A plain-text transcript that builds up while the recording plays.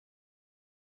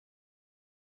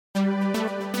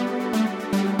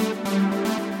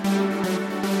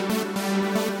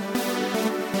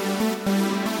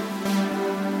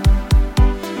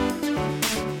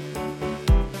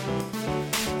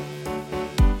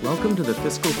Welcome to the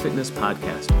Fiscal Fitness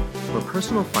Podcast, where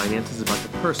personal finance is about the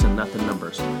person, not the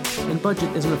numbers, and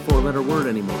budget isn't a four-letter word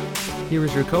anymore. Here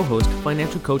is your co-host,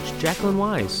 financial coach Jacqueline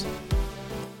Wise.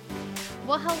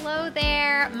 Well, hello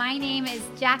there. My name is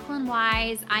Jacqueline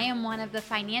Wise. I am one of the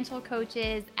financial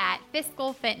coaches at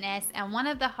Fiscal Fitness and one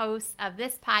of the hosts of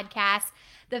this podcast,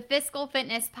 the Fiscal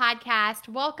Fitness Podcast.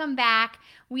 Welcome back.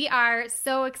 We are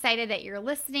so excited that you're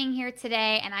listening here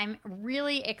today, and I'm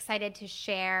really excited to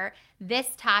share this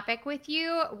topic with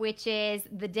you, which is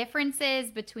the differences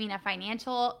between a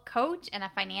financial coach and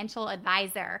a financial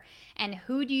advisor, and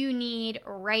who do you need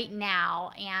right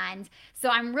now. And so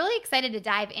I'm really excited to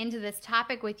dive into this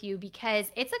topic with you because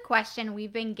it's a question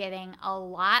we've been getting a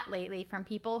lot lately from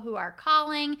people who are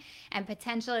calling and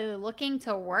potentially looking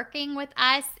to working with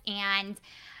us, and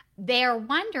they're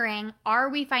wondering, are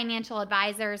we financial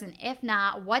advisors? And if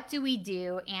not, what do we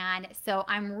do? And so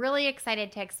I'm really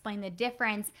excited to explain the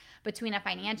difference between a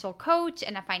financial coach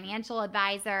and a financial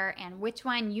advisor and which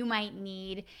one you might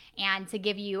need, and to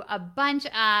give you a bunch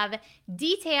of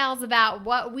details about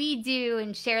what we do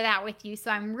and share that with you. So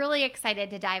I'm really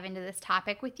excited to dive into this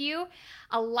topic with you.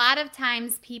 A lot of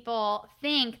times people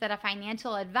think that a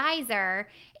financial advisor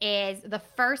is the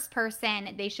first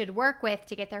person they should work with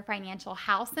to get their financial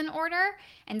house in order,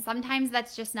 and sometimes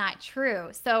that's just not true.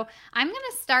 So I'm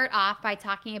going to start off by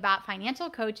talking about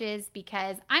financial coaches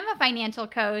because I'm a financial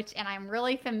coach and I'm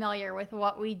really familiar with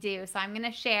what we do. So I'm going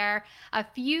to share a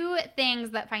few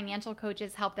things that financial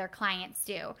coaches help their clients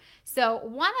do. So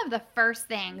one of the first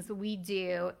things we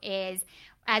do is,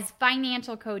 as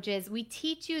financial coaches, we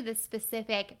teach you the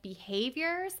specific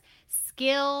behaviors,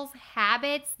 skills,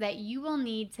 habits that you will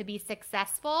need to be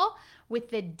successful with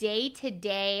the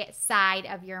day-to-day side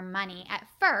of your money at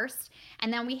first,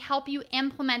 and then we help you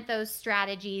implement those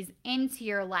strategies into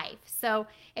your life. So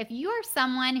if you are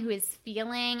someone who is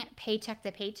feeling paycheck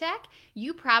to paycheck,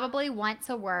 you probably want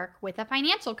to work with a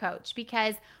financial coach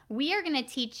because we are going to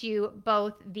teach you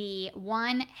both the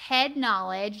head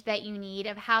knowledge that you need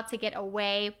of how to get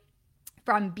away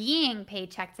from being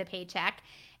paycheck to paycheck,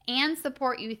 and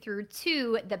support you through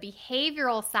the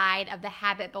behavioral side of the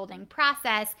habit building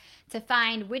process to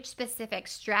find which specific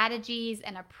strategies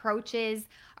and approaches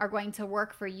are going to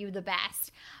work for you the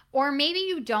best. Or maybe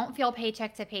you don't feel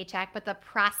paycheck to paycheck, but the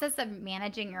process of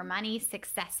managing your money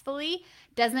successfully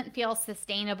doesn't feel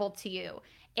sustainable to you.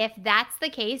 If that's the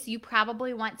case, you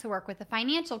probably want to work with a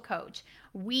financial coach.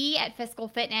 We at Fiscal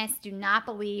Fitness do not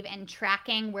believe in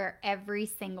tracking where every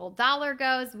single dollar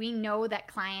goes. We know that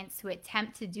clients who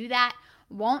attempt to do that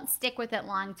won't stick with it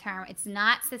long term. It's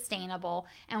not sustainable,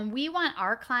 and we want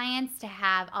our clients to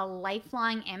have a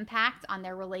lifelong impact on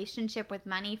their relationship with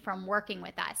money from working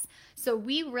with us. So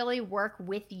we really work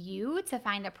with you to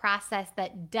find a process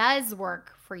that does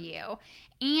work for you,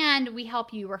 and we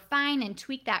help you refine and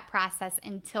tweak that process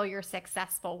until you're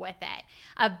successful with it.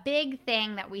 A big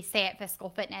thing that we say at Fiscal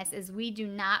Fitness is we do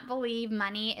not believe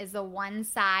money is a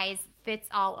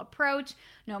one-size-fits-all approach.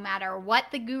 No matter what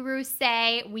the gurus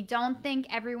say, we don't think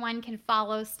everyone can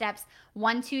follow steps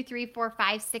 1, 2, 3, 4,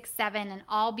 5, 6, 7 and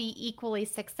all be equally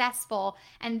successful.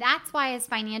 And that's why as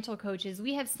financial coaches,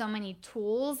 we have so many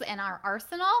tools in our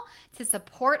arsenal to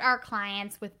support our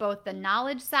clients with both the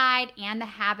knowledge side and the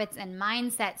habits and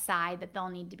mindset side that they'll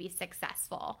need to be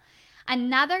successful.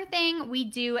 Another thing we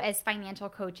do as financial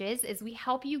coaches is we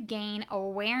help you gain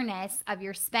awareness of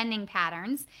your spending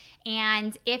patterns.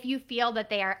 And if you feel that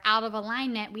they are out of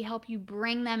alignment, we help you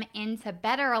bring them into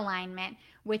better alignment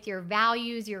with your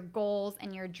values, your goals,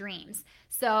 and your dreams.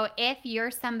 So if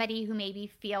you're somebody who maybe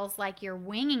feels like you're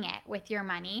winging it with your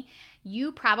money,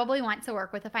 you probably want to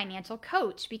work with a financial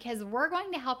coach because we're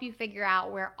going to help you figure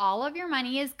out where all of your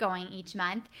money is going each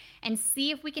month and see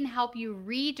if we can help you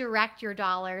redirect your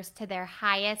dollars to their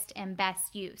highest and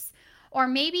best use. Or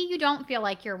maybe you don't feel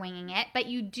like you're winging it, but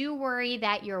you do worry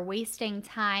that you're wasting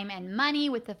time and money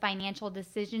with the financial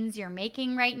decisions you're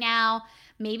making right now.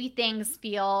 Maybe things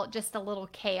feel just a little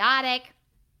chaotic.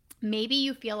 Maybe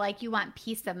you feel like you want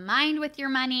peace of mind with your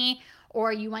money,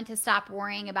 or you want to stop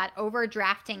worrying about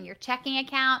overdrafting your checking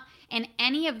account. In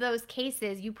any of those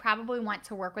cases, you probably want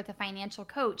to work with a financial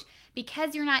coach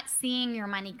because you're not seeing your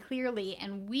money clearly,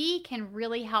 and we can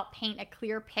really help paint a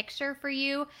clear picture for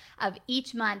you of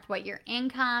each month what your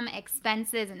income,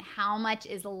 expenses, and how much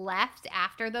is left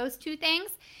after those two things,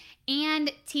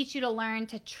 and teach you to learn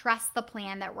to trust the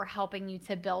plan that we're helping you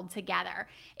to build together.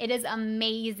 It is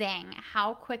amazing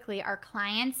how quickly our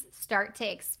clients start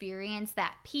to experience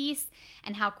that peace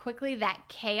and how quickly that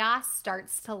chaos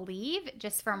starts to leave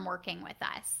just from working with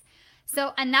us.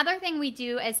 So another thing we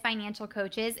do as financial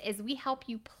coaches is we help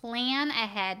you plan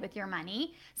ahead with your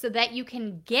money so that you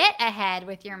can get ahead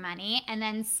with your money and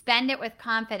then spend it with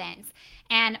confidence.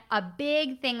 And a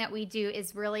big thing that we do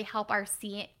is really help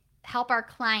our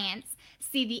clients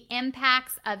see the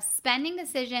impacts of spending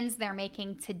decisions they're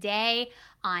making today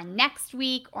on next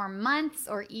week or months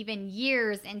or even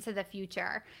years into the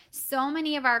future. So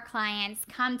many of our clients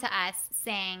come to us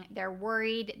saying they're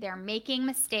worried, they're making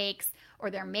mistakes, or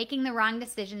they're making the wrong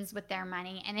decisions with their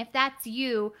money. And if that's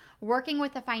you, working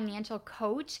with a financial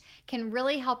coach can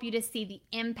really help you to see the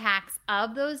impacts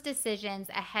of those decisions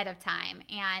ahead of time.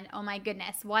 And oh my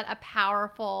goodness, what a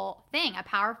powerful thing, a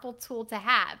powerful tool to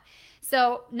have.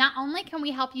 So not only can we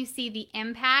help you see the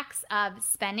impacts of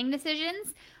spending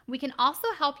decisions, we can also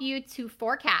help you to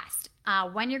forecast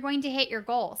when you're going to hit your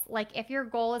goals. Like if your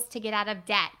goal is to get out of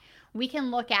debt, we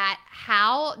can look at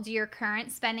how do your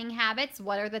current spending habits,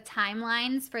 what are the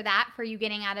timelines for that for you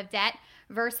getting out of debt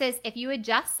versus if you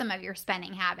adjust some of your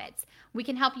spending habits. We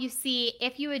can help you see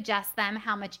if you adjust them,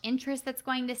 how much interest that's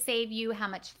going to save you, how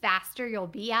much faster you'll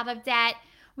be out of debt.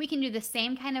 We can do the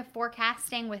same kind of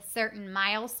forecasting with certain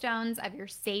milestones of your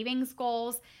savings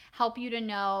goals, help you to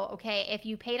know, okay, if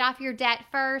you paid off your debt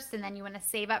first and then you want to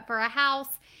save up for a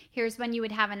house, here's when you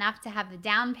would have enough to have the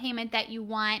down payment that you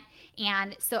want.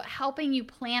 And so helping you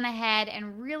plan ahead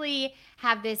and really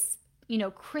have this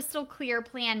crystal clear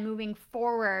plan moving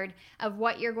forward of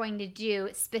what you're going to do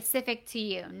specific to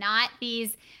you, not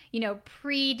these,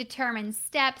 predetermined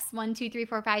steps, 1, 2, 3,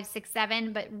 4, 5, 6,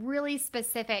 7, but really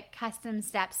specific custom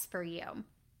steps for you.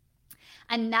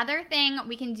 Another thing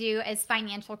we can do as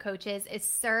financial coaches is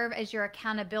serve as your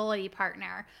accountability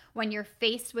partner when you're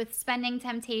faced with spending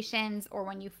temptations or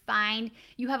when you find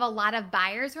you have a lot of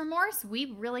buyer's remorse.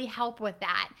 We really help with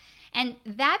that. And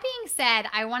that being said,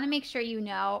 I want to make sure you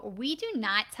know we do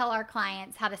not tell our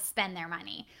clients how to spend their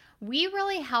money. We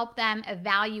really help them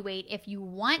evaluate if you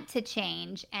want to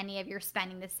change any of your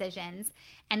spending decisions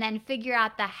and then figure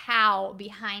out the how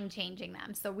behind changing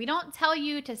them. So we don't tell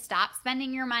you to stop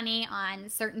spending your money on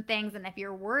certain things. And if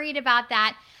you're worried about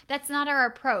that, that's not our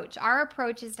approach. Our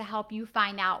approach is to help you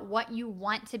find out what you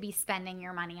want to be spending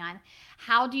your money on.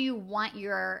 How do you want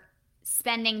your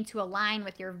spending to align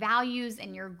with your values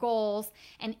and your goals,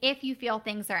 and if you feel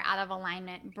things are out of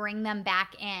alignment, bring them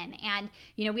back in. And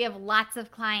we have lots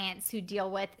of clients who deal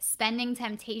with spending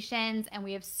temptations, and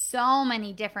we have so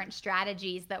many different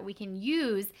strategies that we can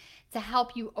use to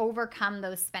help you overcome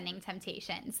those spending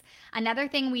temptations. Another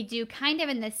thing we do kind of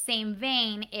in the same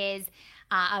vein is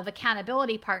of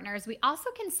accountability partners, we also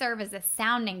can serve as a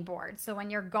sounding board. So when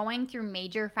you're going through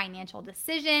major financial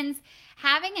decisions,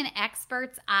 having an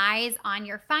expert's eyes on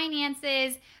your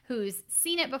finances, who's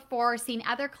seen it before, seen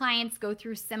other clients go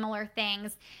through similar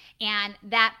things, and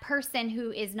that person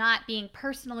who is not being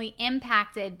personally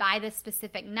impacted by the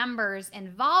specific numbers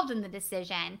involved in the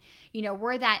decision,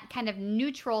 we're that kind of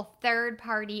neutral third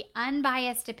party,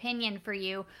 unbiased opinion for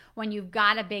you when you've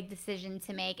got a big decision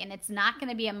to make, and it's not going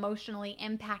to be emotionally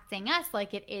impacting us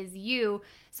like it is you,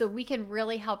 so we can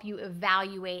really help you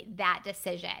evaluate that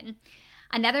decision.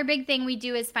 Another big thing we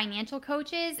do as financial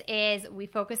coaches is we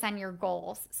focus on your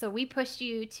goals. So we push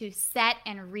you to set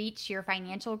and reach your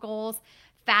financial goals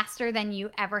faster than you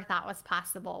ever thought was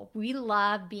possible. We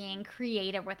love being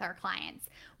creative with our clients.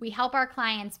 We help our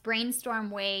clients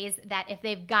brainstorm ways that if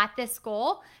they've got this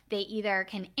goal, they either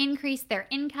can increase their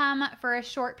income for a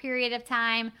short period of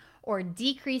time or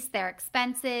decrease their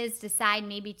expenses, decide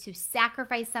maybe to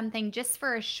sacrifice something just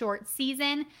for a short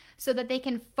season so that they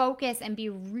can focus and be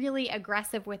really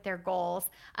aggressive with their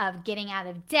goals of getting out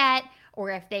of debt,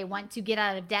 or if they want to get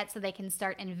out of debt so they can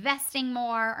start investing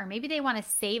more, or maybe they want to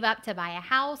save up to buy a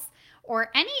house,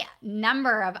 or any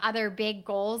number of other big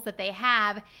goals that they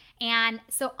have. And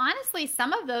so honestly,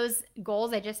 some of those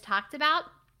goals I just talked about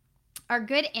are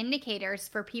good indicators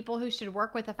for people who should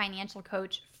work with a financial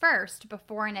coach first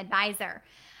before an advisor.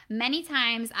 Many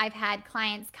times I've had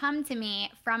clients come to me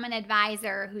from an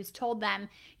advisor who's told them,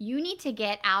 you need to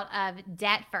get out of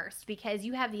debt first because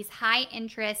you have these high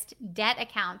interest debt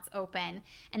accounts open,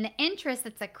 and the interest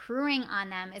that's accruing on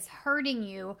them is hurting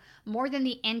you more than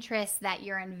the interest that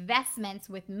your investments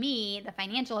with me, the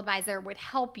financial advisor, would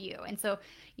help you. And so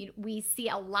we see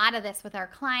a lot of this with our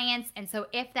clients. And so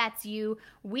if that's you,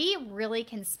 we really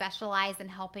can specialize in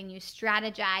helping you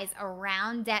strategize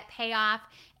around debt payoff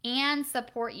and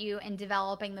support you in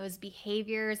developing those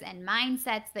behaviors and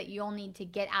mindsets that you'll need to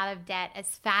get out of debt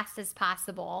as fast as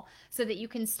possible so that you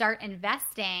can start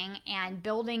investing and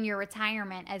building your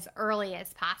retirement as early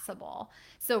as possible.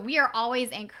 So we are always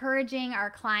encouraging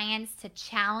our clients to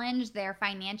challenge their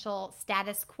financial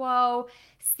status quo,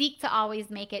 seek to always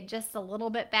make it just a little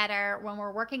bit better. When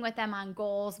we're working with them on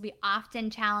goals, we often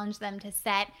challenge them to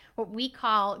set what we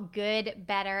call good,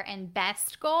 better, and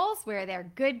best goals, where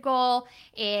their good goal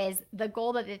is the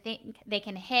goal that they think they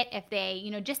can hit if they,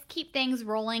 just keep things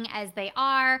rolling as they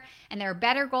are. And their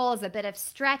better goal is a bit of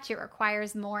stretch. It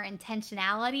requires more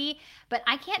intentionality. But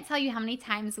I can't tell you how many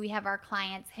times we have our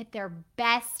clients hit their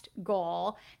best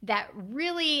goal that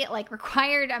really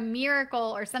required a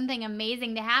miracle or something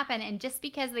amazing to happen. And just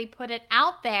because they put it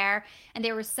out there and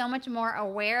they were so much more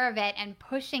aware of it and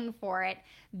pushing for it,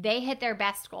 they hit their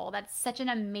best goal. That's such an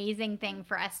amazing thing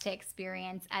for us to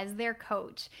experience as their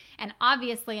coach, and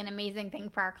obviously an amazing thing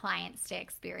for our clients to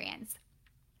experience.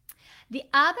 The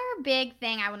other big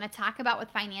thing I want to talk about with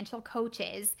financial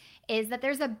coaches is that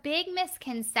there's a big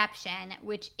misconception,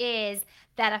 which is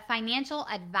that a financial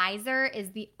advisor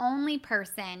is the only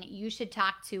person you should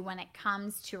talk to when it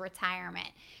comes to retirement.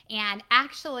 And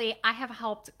actually, I have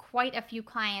helped quite a few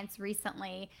clients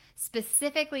recently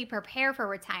specifically prepare for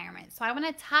retirement. So I want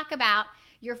to talk about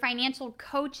your financial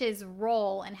coach's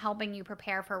role in helping you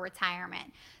prepare for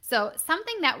retirement. So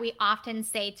something that we often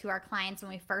say to our clients when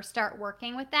we first start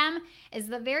working with them is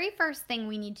the very first thing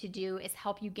we need to do is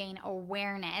help you gain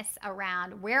awareness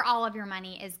around where all of your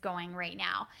money is going right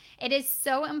now. It is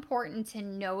so important to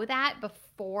know that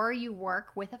before you work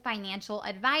with a financial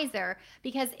advisor,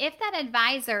 because if that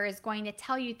advisor is going to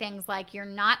tell you things like you're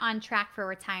not on track for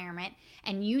retirement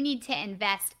and you need to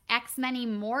invest X many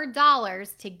more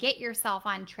dollars to get yourself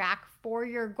on track for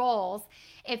your goals,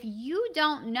 if you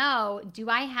don't know, do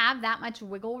I have that much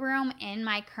wiggle room in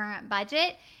my current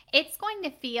budget? It's going to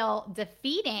feel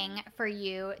defeating for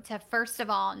you to, first of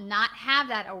all, not have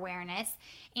that awareness,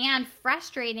 and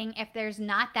frustrating if there's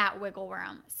not that wiggle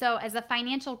room. So as a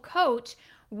financial coach,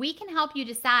 we can help you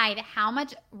decide how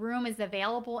much room is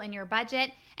available in your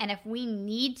budget, and if we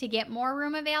need to get more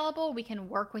room available, we can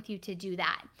work with you to do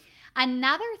that.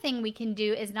 Another thing we can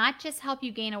do is not just help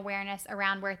you gain awareness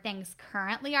around where things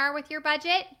currently are with your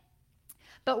budget,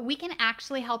 but we can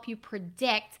actually help you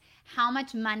predict how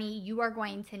much money you are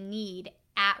going to need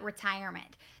at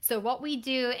retirement. So what we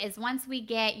do is once we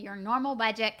get your normal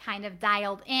budget kind of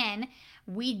dialed in,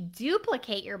 we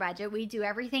duplicate your budget. We do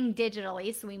everything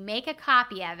digitally, so we make a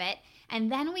copy of it, and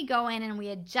then we go in and we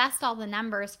adjust all the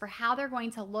numbers for how they're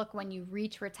going to look when you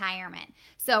reach retirement.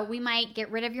 So we might get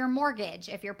rid of your mortgage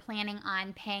if you're planning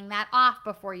on paying that off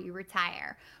before you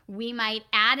retire. We might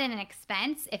add in an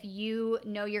expense if you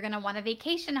know you're going to want a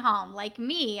vacation home. Like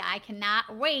me, I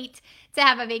cannot wait to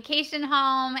have a vacation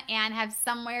home and have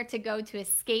somewhere to go to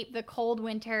escape the cold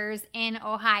winters in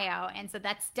Ohio. And so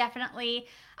that's definitely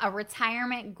a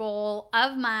retirement goal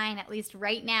of mine, at least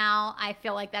right now. I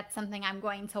feel like that's something I'm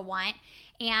going to want.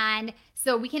 And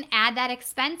so we can add that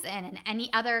expense in and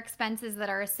any other expenses that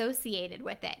are associated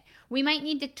with it. We might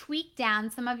need to tweak down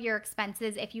some of your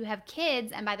expenses if you have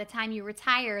kids and by the time you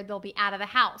retire, they'll be out of the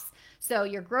house. So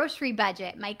your grocery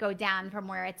budget might go down from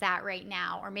where it's at right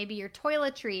now, or maybe your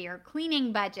toiletry or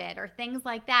cleaning budget or things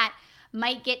like that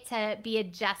might get to be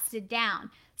adjusted down.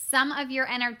 Some of your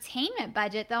entertainment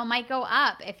budget, though, might go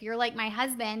up. If you're like my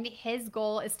husband, his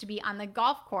goal is to be on the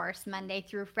golf course Monday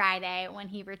through Friday when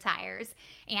he retires.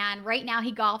 And right now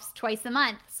he golfs twice a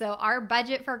month. So our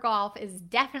budget for golf is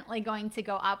definitely going to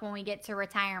go up when we get to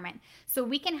retirement. So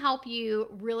we can help you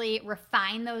really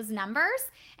refine those numbers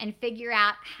and figure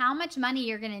out how much money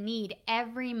you're going to need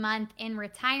every month in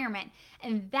retirement.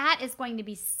 And that is going to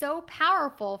be so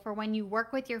powerful for when you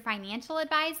work with your financial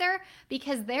advisor,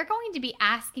 because they're going to be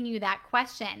asking you that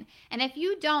question. And if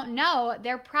you don't know,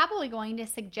 they're probably going to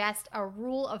suggest a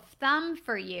rule of thumb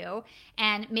for you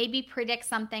and maybe predict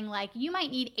something like you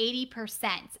might need 80%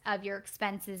 of your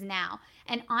expenses now.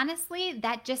 And honestly,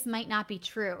 that just might not be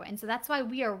true. And so that's why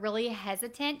we are really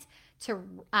hesitant to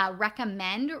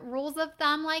recommend rules of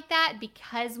thumb like that,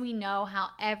 because we know how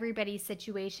everybody's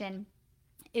situation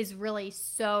is really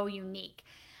so unique.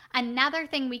 Another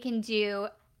thing we can do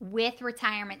with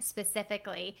retirement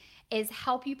specifically is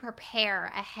help you prepare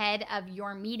ahead of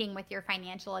your meeting with your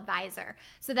financial advisor,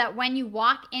 so that when you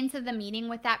walk into the meeting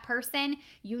with that person,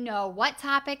 you know what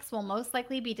topics will most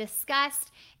likely be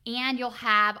discussed, and you'll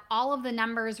have all of the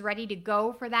numbers ready to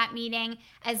go for that meeting,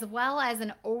 as well as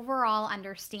an overall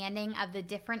understanding of the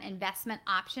different investment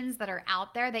options that are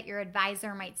out there that your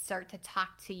advisor might start to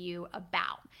talk to you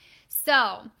about.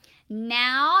 So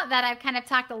now that I've kind of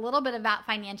talked a little bit about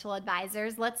financial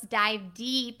advisors, let's dive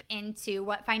deep into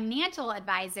what financial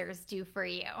advisors do for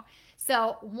you. So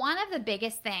So one of the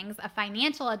biggest things a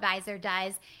financial advisor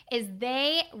does is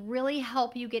they really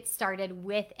help you get started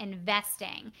with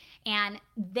investing, and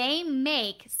they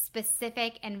make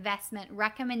specific investment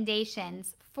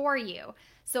recommendations for you.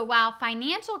 So while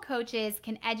financial coaches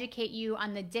can educate you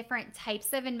on the different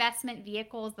types of investment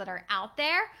vehicles that are out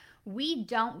there, we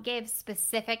don't give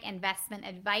specific investment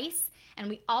advice, and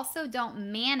we also don't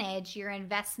manage your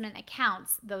investment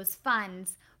accounts, those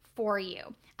funds, for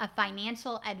you. A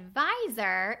financial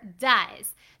advisor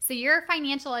does. So your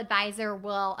financial advisor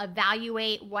will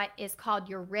evaluate what is called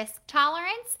your risk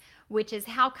tolerance, which is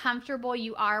how comfortable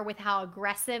you are with how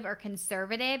aggressive or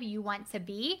conservative you want to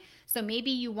be. So maybe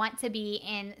you want to be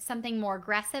in something more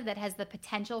aggressive that has the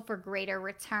potential for greater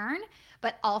return,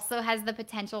 but also has the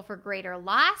potential for greater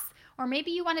loss. Or maybe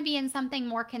you want to be in something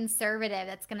more conservative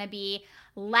that's going to be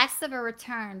less of a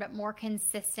return, but more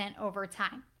consistent over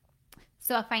time.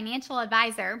 So a financial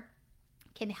advisor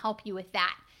can help you with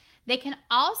that. They can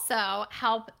also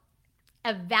help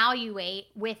evaluate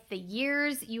with the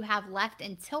years you have left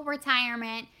until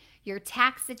retirement, your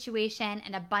tax situation,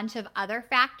 and a bunch of other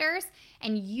factors,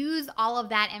 and use all of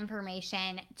that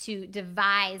information to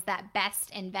devise that best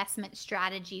investment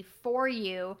strategy for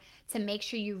you to make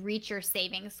sure you reach your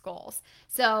savings goals.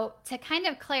 So to kind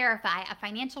of clarify, a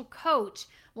financial coach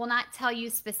will not tell you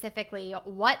specifically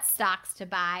what stocks to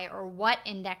buy or what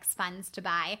index funds to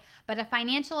buy, but a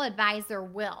financial advisor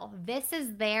will. This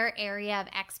is their area of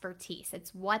expertise.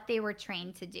 It's what they were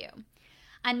trained to do.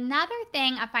 Another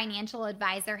thing a financial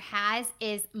advisor has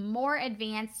is more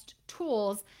advanced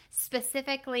tools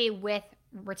specifically with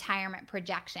retirement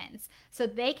projections. So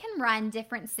they can run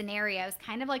different scenarios,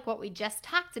 kind of like what we just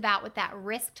talked about with that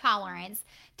risk tolerance,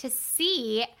 to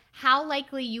see how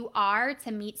likely you are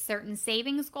to meet certain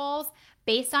savings goals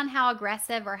based on how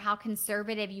aggressive or how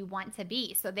conservative you want to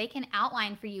be. So they can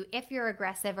outline for you, if you're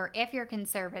aggressive or if you're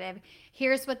conservative,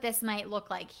 here's what this might look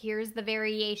like. Here's the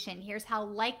variation. Here's how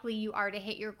likely you are to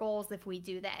hit your goals if we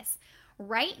do this.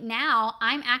 Right now,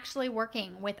 I'm actually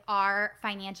working with our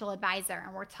financial advisor,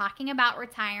 and we're talking about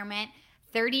retirement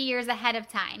 30 years ahead of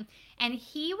time. And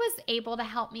he was able to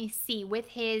help me see with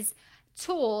his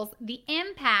tools the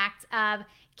impact of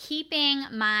keeping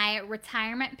my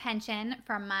retirement pension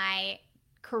from my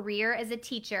career as a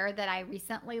teacher that I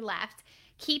recently left,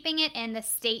 keeping it in the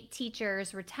state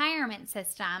teacher's retirement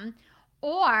system,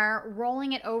 or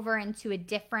rolling it over into a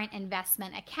different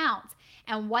investment account,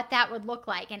 and what that would look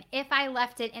like. And if I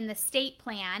left it in the state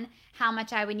plan, how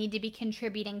much I would need to be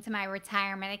contributing to my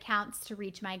retirement accounts to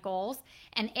reach my goals.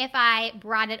 And if I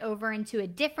brought it over into a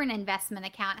different investment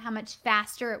account, how much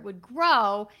faster it would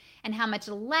grow and how much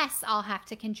less I'll have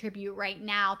to contribute right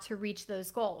now to reach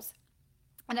those goals.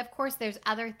 And of course, there's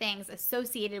other things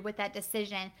associated with that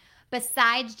decision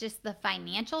besides just the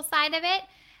financial side of it.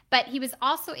 But he was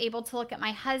also able to look at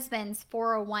my husband's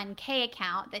 401k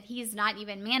account that he's not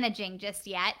even managing just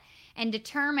yet and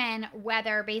determine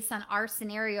whether, based on our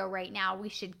scenario right now, we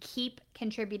should keep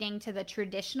contributing to the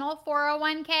traditional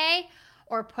 401k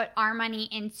or put our money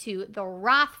into the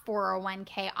Roth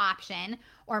 401k option,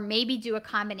 or maybe do a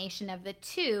combination of the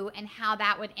two, and how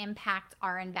that would impact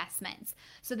our investments.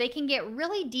 So they can get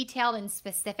really detailed and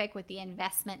specific with the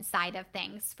investment side of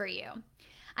things for you.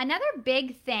 Another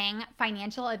big thing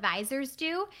financial advisors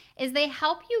do is they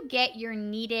help you get your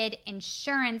needed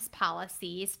insurance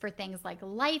policies for things like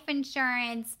life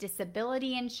insurance,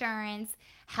 disability insurance,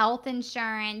 health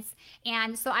insurance.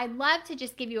 And so I'd love to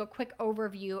just give you a quick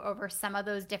overview over some of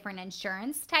those different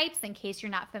insurance types in case you're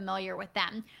not familiar with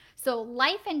them. So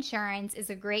life insurance is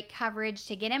a great coverage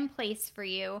to get in place for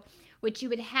you, which you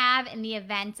would have in the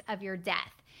event of your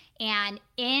death. And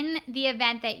in the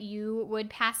event that you would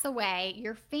pass away,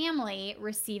 your family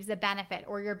receives a benefit,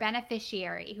 or your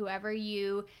beneficiary, whoever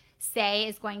you say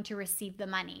is going to receive the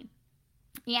money.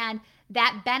 And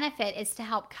that benefit is to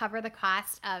help cover the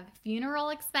cost of funeral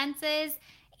expenses.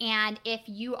 And if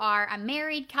you are a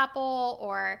married couple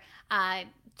or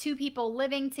two people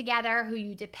living together who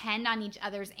you depend on each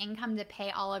other's income to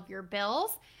pay all of your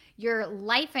bills, your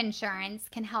life insurance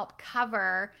can help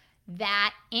cover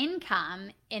that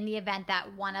income in the event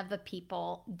that one of the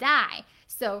people die.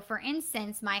 So for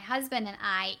instance, my husband and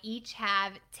I each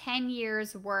have 10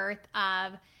 years worth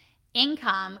of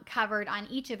income covered on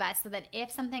each of us, so that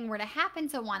if something were to happen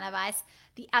to one of us,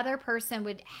 the other person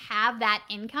would have that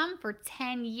income for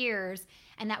 10 years,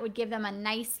 and that would give them a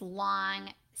nice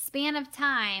long span of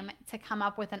time to come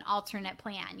up with an alternate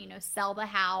plan, sell the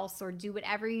house or do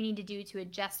whatever you need to do to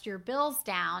adjust your bills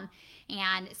down.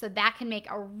 And so that can make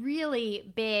a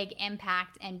really big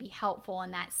impact and be helpful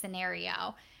in that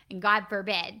scenario. And God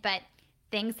forbid, but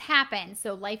things happen.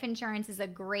 So life insurance is a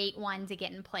great one to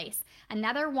get in place.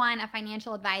 Another one a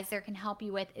financial advisor can help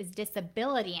you with is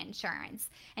disability insurance.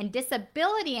 And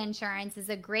disability insurance is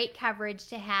a great coverage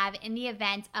to have in the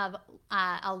event of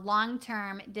a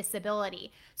long-term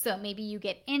disability. So maybe you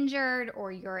get injured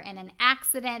or you're in an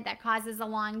accident that causes a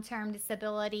long-term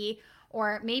disability,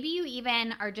 or maybe you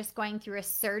even are just going through a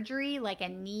surgery like a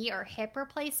knee or hip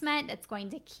replacement that's going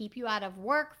to keep you out of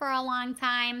work for a long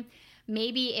time.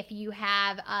 Maybe if you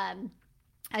have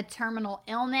a terminal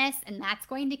illness and that's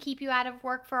going to keep you out of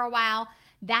work for a while,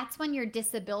 that's when your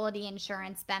disability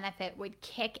insurance benefit would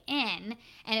kick in,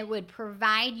 and it would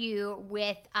provide you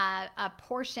with a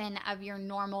portion of your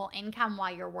normal income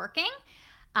while you're working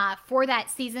for that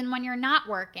season when you're not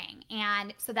working.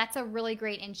 And so that's a really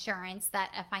great insurance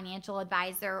that a financial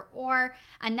advisor or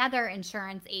another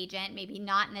insurance agent, maybe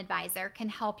not an advisor, can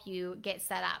help you get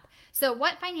set up. So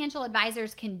what financial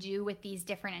advisors can do with these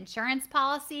different insurance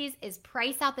policies is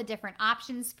price out the different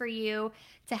options for you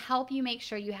to help you make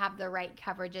sure you have the right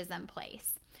coverages in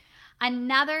place.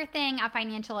 Another thing a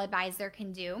financial advisor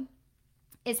can do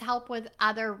is help with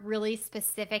other really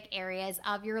specific areas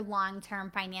of your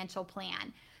long-term financial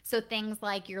plan. So things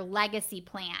like your legacy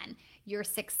plan, your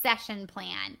succession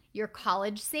plan, your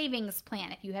college savings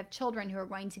plan if you have children who are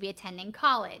going to be attending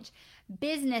college,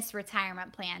 business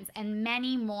retirement plans, and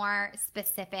many more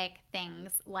specific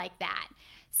things like that.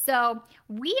 So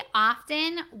we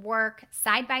often work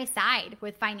side by side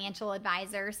with financial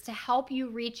advisors to help you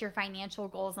reach your financial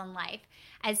goals in life.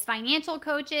 As financial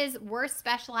coaches, we're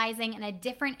specializing in a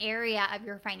different area of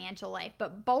your financial life,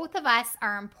 but both of us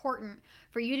are important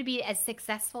for you to be as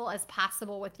successful as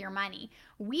possible with your money.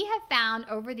 We have found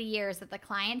over the years that the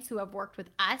clients who have worked with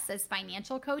us as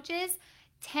financial coaches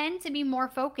tend to be more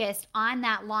focused on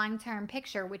that long-term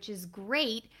picture, which is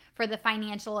great for the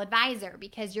financial advisor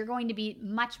because you're going to be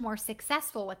much more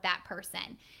successful with that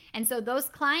person. And so those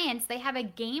clients, they have a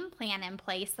game plan in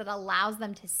place that allows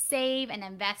them to save and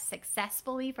invest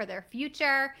successfully for their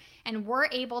future. And we're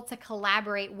able to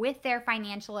collaborate with their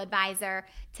financial advisor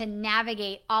to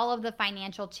navigate all of the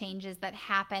financial changes that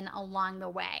happen along the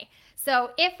way.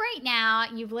 So if right now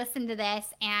you've listened to this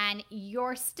and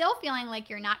you're still feeling like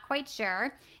you're not quite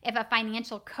sure if a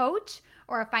financial coach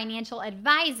or a financial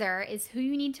advisor is who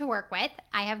you need to work with,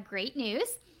 I have great news.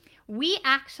 We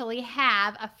actually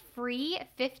have a free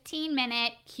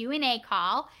 15-minute Q&A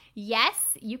call. Yes,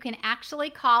 you can actually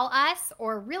call us,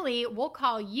 or really we'll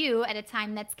call you at a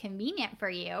time that's convenient for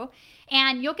you.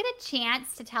 And you'll get a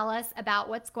chance to tell us about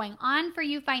what's going on for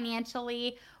you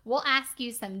financially. We'll ask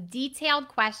you some detailed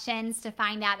questions to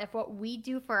find out if what we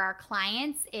do for our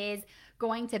clients is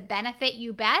going to benefit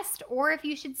you best, or if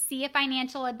you should see a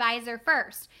financial advisor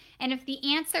first. And if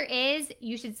the answer is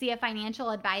you should see a financial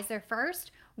advisor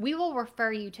first, we will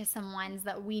refer you to some ones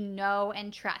that we know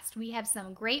and trust. We have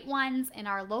some great ones in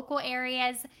our local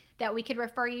areas that we could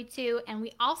refer you to, and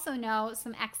we also know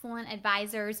some excellent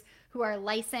advisors who are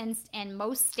licensed in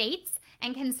most states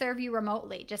and can serve you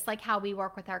remotely, just like how we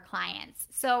work with our clients.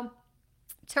 So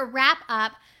to wrap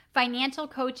up, financial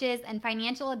coaches and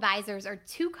financial advisors are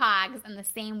two cogs in the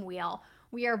same wheel.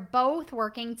 We are both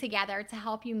working together to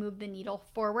help you move the needle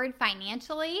forward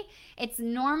financially. It's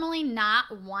normally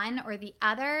not one or the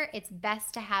other. It's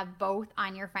best to have both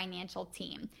on your financial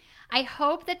team. I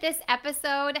hope that this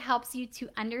episode helps you to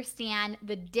understand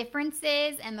the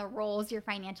differences and the roles your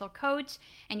financial coach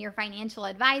and your financial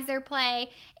advisor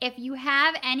play. If you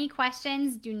have any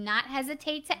questions, do not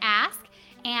hesitate to ask,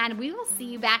 and we will see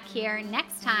you back here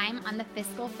next time on the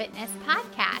Fiscal Fitness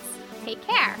Podcast. Take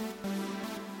care.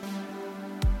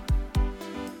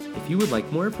 If you would like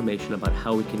more information about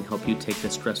how we can help you take the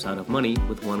stress out of money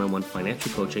with one-on-one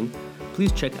financial coaching,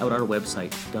 please check out our website,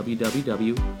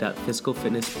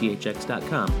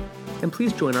 www.fiscalfitnessphx.com, and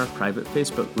please join our private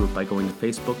Facebook group by going to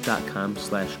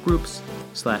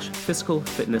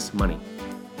facebook.com/groups/fiscalfitnessmoney.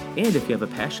 And if you have a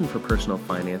passion for personal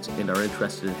finance and are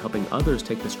interested in helping others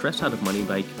take the stress out of money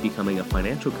by becoming a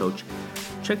financial coach,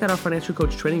 check out our financial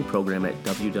coach training program at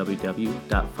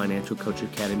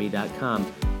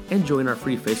www.financialcoachacademy.com and join our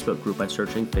free Facebook group by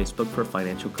searching Facebook for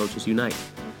Financial Coaches Unite.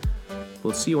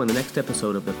 We'll see you on the next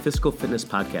episode of the Fiscal Fitness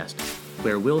Podcast,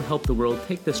 where we'll help the world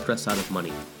take the stress out of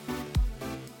money.